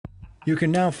You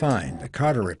can now find the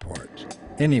Carter Report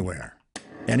anywhere,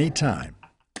 anytime,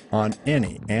 on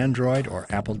any Android or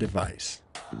Apple device.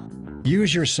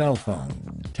 Use your cell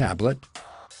phone, tablet,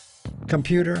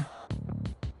 computer,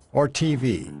 or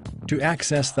TV to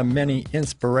access the many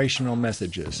inspirational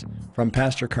messages from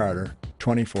Pastor Carter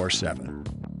 24/7.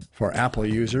 For Apple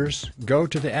users, go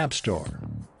to the App Store.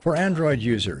 For Android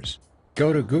users,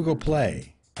 go to Google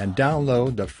Play and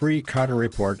download the free Carter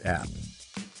Report app.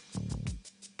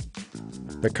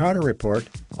 The Carter Report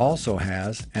also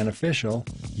has an official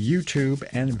YouTube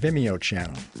and Vimeo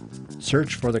channel.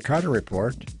 Search for the Carter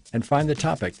Report and find the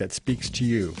topic that speaks to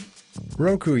you.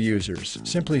 Roku users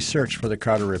simply search for the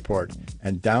Carter Report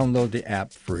and download the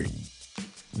app free.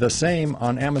 The same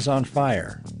on Amazon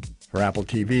Fire. For Apple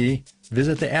TV,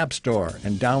 visit the App Store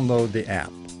and download the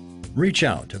app. Reach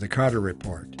out to the Carter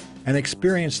Report and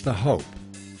experience the hope,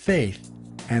 faith,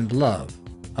 and love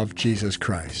of Jesus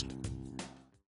Christ.